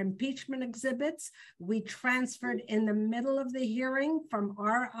impeachment exhibits, we transferred in the middle of the hearing from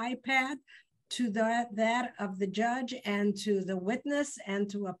our iPad to that of the judge and to the witness and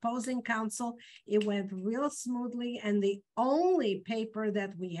to opposing counsel. It went real smoothly. And the only paper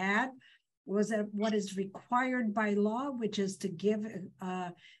that we had was what is required by law, which is to give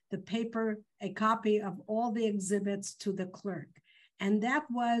the paper a copy of all the exhibits to the clerk. And that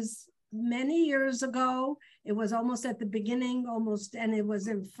was many years ago. It was almost at the beginning, and it was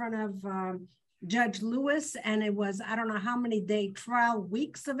in front of Judge Lewis, and it was, I don't know how many day trial,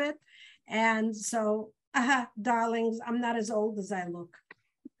 weeks of it. And so, darlings, I'm not as old as I look.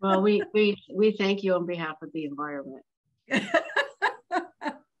 Well, we thank you on behalf of the environment.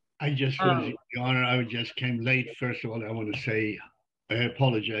 I just was, Your Honor, I just came late. First of all, I want to say, I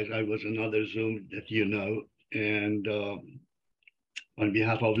apologize. I was another Zoom that you know. And on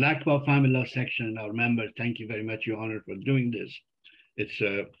behalf of LASC Family Law Section and our members, thank you very much, Your Honor, for doing this. It's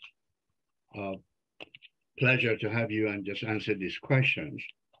a pleasure to have you and just answer these questions.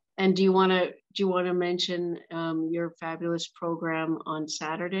 And do you want to mention your fabulous program on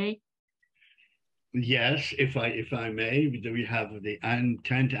Saturday? Yes, if I may, we have the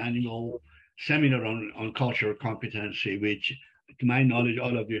 10th annual seminar on cultural competency, which to my knowledge,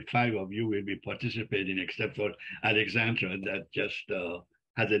 all of you, 5 of you will be participating, except for Alexandra that just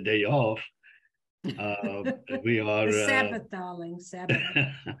has a day off. We are Sabbath, darling, Sabbath.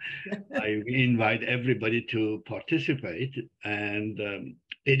 I invite everybody to participate, and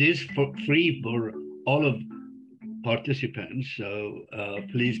it is free for all of participants. So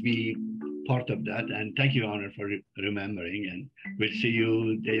please be part of that. And thank you, Honor, for remembering. And we'll see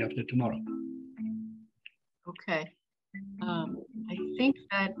you day after tomorrow. Okay. I think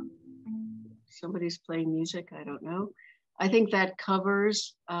that somebody's playing music. I don't know. I think that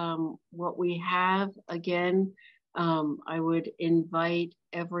covers what we have. Again, I would invite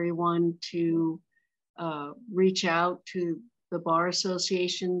everyone to reach out to the bar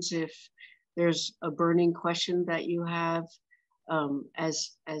associations if there's a burning question that you have. As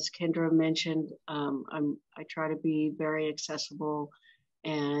Kendra mentioned, I try to be very accessible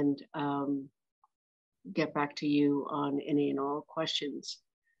and get back to you on any and all questions.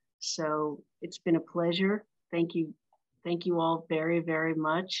 So it's been a pleasure. Thank you all very, very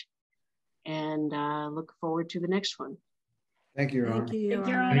much, and look forward to the next one. Thank you, Your Honor. Thank you, Your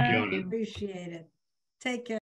Honor. Thank you, Honor. Appreciate it. Take care.